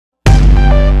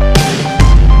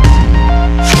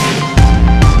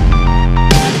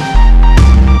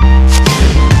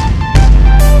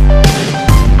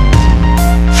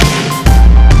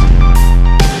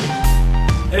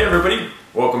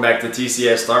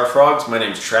TCS Star Frogs. My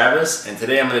name is Travis, and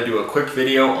today I'm going to do a quick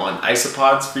video on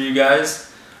isopods for you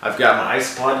guys. I've got my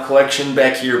isopod collection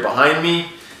back here behind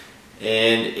me,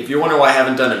 and if you're wondering why I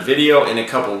haven't done a video in a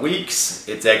couple weeks,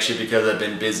 it's actually because I've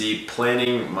been busy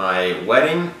planning my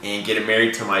wedding and getting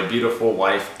married to my beautiful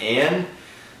wife, Anne.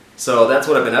 So that's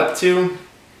what I've been up to.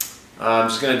 I'm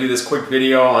just going to do this quick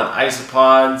video on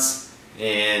isopods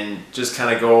and just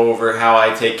kind of go over how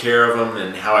I take care of them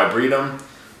and how I breed them.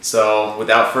 So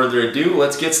without further ado,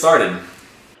 let's get started.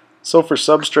 So for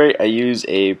substrate, I use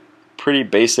a pretty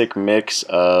basic mix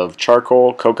of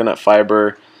charcoal, coconut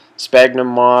fiber, sphagnum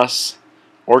moss,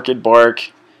 orchid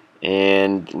bark,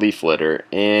 and leaf litter.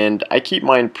 And I keep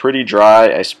mine pretty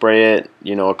dry. I spray it,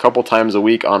 a couple times a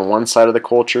week on one side of the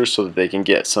culture so that they can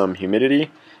get some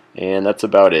humidity, and that's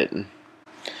about it.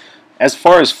 As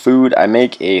far as food, I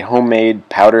make a homemade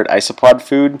powdered isopod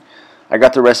food. I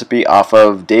got the recipe off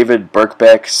of David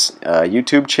Birkbeck's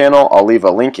YouTube channel. I'll leave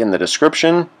a link in the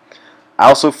description. I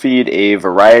also feed a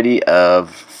variety of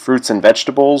fruits and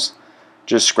vegetables,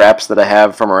 just scraps that I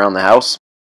have from around the house.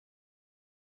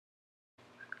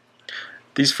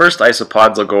 These first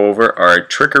isopods I'll go over are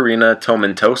Trichorina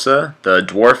tomentosa, the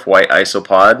dwarf white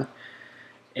isopod.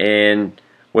 And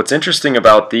what's interesting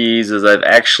about these is I've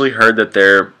actually heard that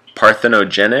they're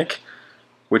parthenogenic,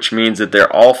 which means that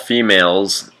they're all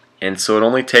females, and so it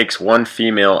only takes one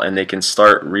female and they can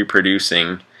start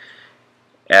reproducing,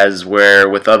 as where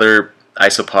with other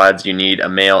isopods you need a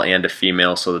male and a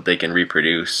female so that they can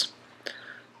reproduce.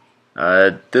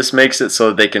 This makes it so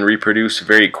that they can reproduce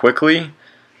very quickly.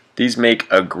 These make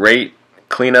a great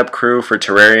cleanup crew for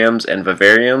terrariums and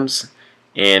vivariums,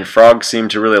 and frogs seem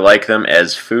to really like them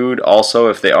as food also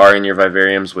if they are in your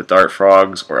vivariums with dart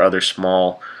frogs or other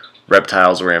small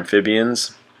reptiles or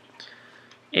amphibians.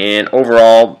 And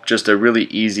overall, just a really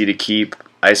easy to keep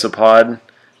isopod.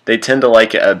 They tend to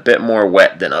like it a bit more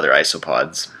wet than other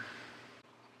isopods.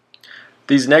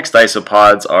 These next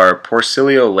isopods are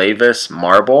Porciliolaevis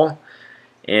marble,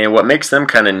 and what makes them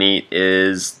kind of neat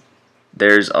is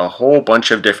there's a whole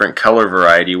bunch of different color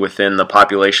variety within the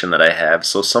population that I have.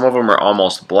 So some of them are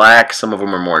almost black, some of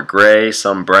them are more gray,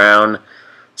 some brown,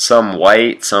 some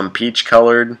white, some peach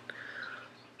colored,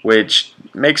 which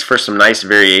makes for some nice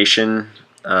variation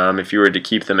if you were to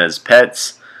keep them as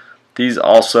pets. These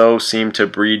also seem to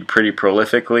breed pretty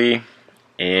prolifically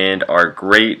and are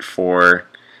great for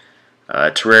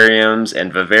terrariums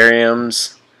and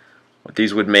vivariums.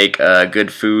 These would make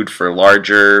good food for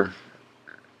larger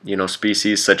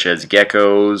species such as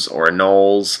geckos or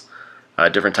anoles,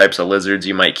 different types of lizards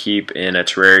you might keep in a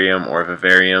terrarium or a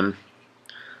vivarium,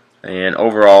 and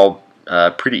overall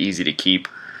pretty easy to keep.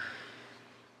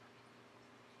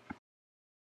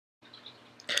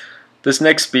 This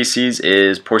next species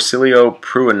is Porcilio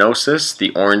pruinosus, the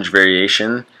orange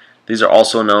variation. These are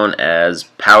also known as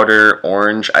powder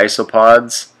orange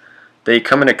isopods. They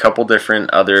come in a couple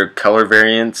different other color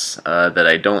variants that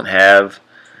I don't have.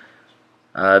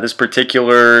 This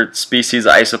particular species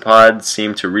isopods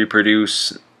seem to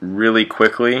reproduce really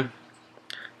quickly.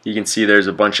 You can see there's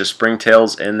a bunch of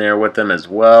springtails in there with them as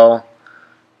well.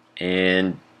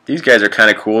 And these guys are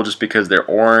kind of cool just because they're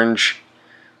orange.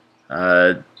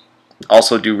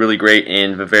 Also do really great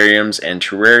in vivariums and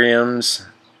terrariums,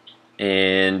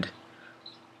 and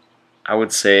I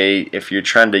would say if you're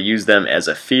trying to use them as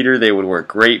a feeder, they would work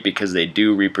great because they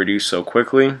do reproduce so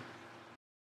quickly.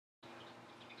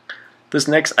 This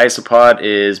next isopod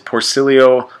is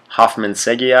Porcilio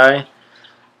hoffmannsegii.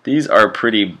 These are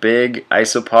pretty big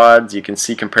isopods. You can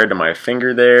see compared to my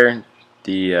finger there,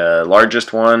 the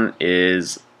largest one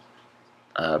is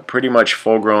pretty much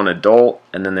full-grown adult,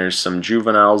 and then there's some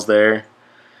juveniles there.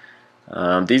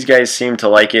 These guys seem to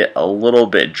like it a little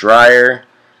bit drier.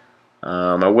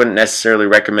 I wouldn't necessarily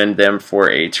recommend them for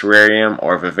a terrarium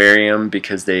or vivarium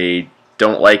because they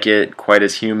don't like it quite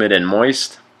as humid and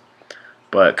moist,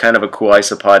 but kind of a cool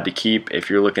isopod to keep if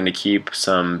you're looking to keep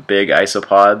some big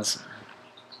isopods.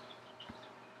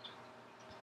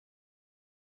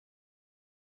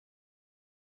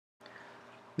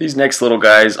 These next little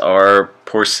guys are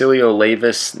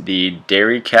Porciliolaevis, the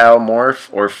dairy cow morph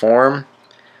or form.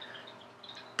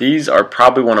 These are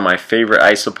probably one of my favorite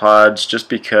isopods just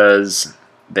because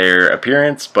their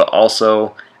appearance, but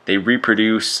also they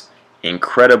reproduce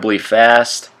incredibly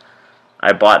fast.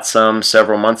 I bought some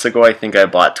several months ago. I think I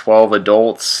bought 12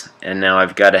 adults, and now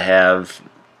I've got to have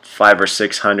 500 or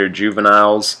 600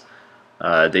 juveniles.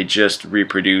 They just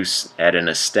reproduce at an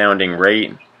astounding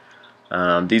rate.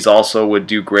 These also would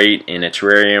do great in a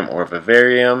terrarium or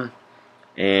vivarium,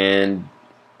 and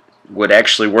would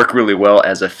actually work really well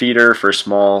as a feeder for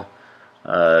small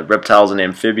reptiles and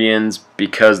amphibians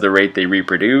because the rate they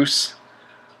reproduce.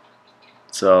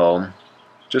 So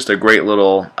just a great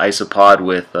little isopod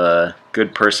with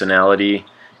good personality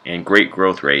and great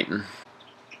growth rate.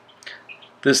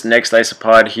 This next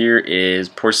isopod here is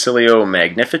Porcilio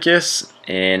magnificus,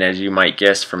 and as you might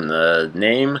guess from the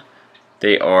name,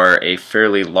 they are a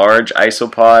fairly large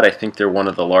isopod. I think they're one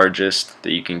of the largest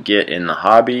that you can get in the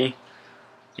hobby,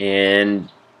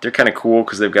 and they're kind of cool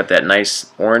because they've got that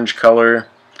nice orange color.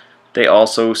 They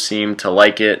also seem to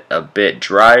like it a bit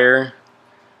drier,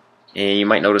 and you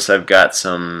might notice I've got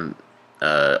some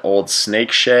old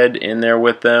snake shed in there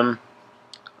with them.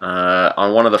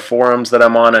 On one of the forums that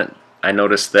I'm on, I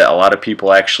noticed that a lot of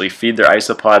people actually feed their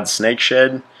isopods snake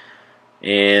shed,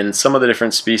 and some of the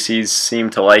different species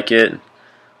seem to like it.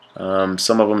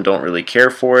 Some of them don't really care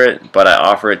for it, but I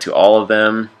offer it to all of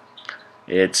them.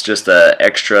 It's just an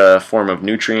extra form of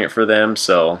nutrient for them,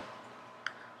 so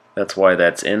that's why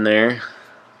that's in there.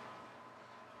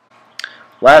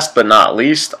 Last but not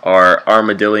least are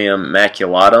Armadillium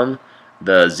maculatum,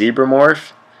 the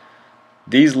zebramorph.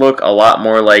 These look a lot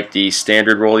more like the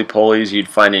standard roly-polies you'd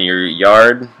find in your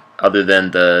yard, other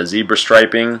than the zebra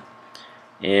striping.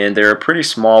 And they're a pretty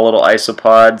small little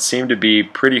isopod, seem to be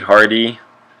pretty hardy.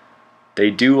 They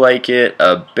do like it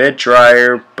a bit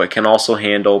drier, but can also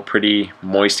handle pretty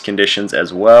moist conditions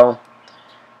as well.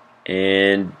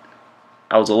 And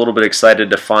I was a little bit excited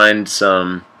to find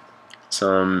some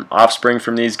offspring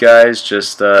from these guys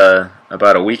just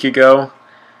about a week ago.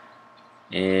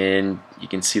 And you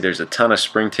can see there's a ton of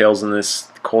springtails in this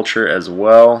culture as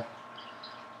well.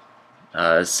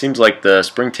 It seems like the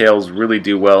springtails really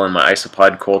do well in my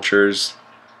isopod cultures,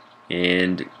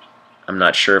 and I'm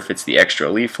not sure if it's the extra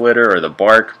leaf litter or the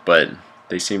bark, but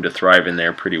they seem to thrive in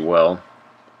there pretty well.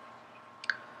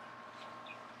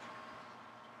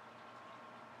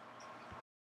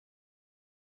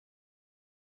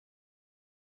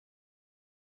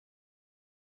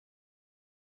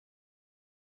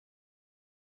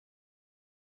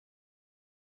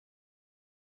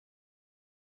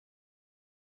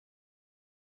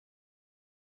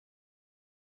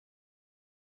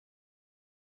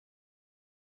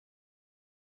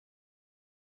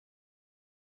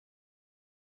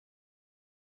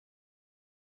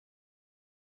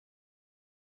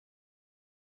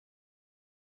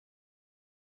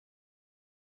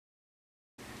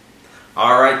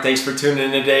 Alright, thanks for tuning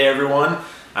in today, everyone.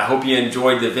 I hope you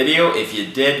enjoyed the video. If you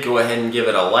did, go ahead and give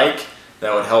it a like.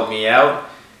 That would help me out.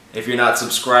 If you're not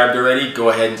subscribed already, go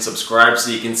ahead and subscribe so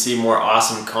you can see more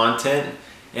awesome content.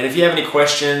 And if you have any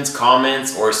questions,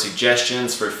 comments, or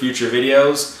suggestions for future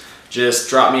videos, just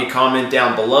drop me a comment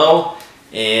down below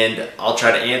and I'll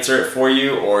try to answer it for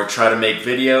you or try to make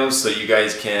videos so you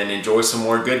guys can enjoy some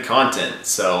more good content.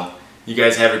 So you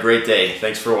guys have a great day.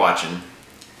 Thanks for watching.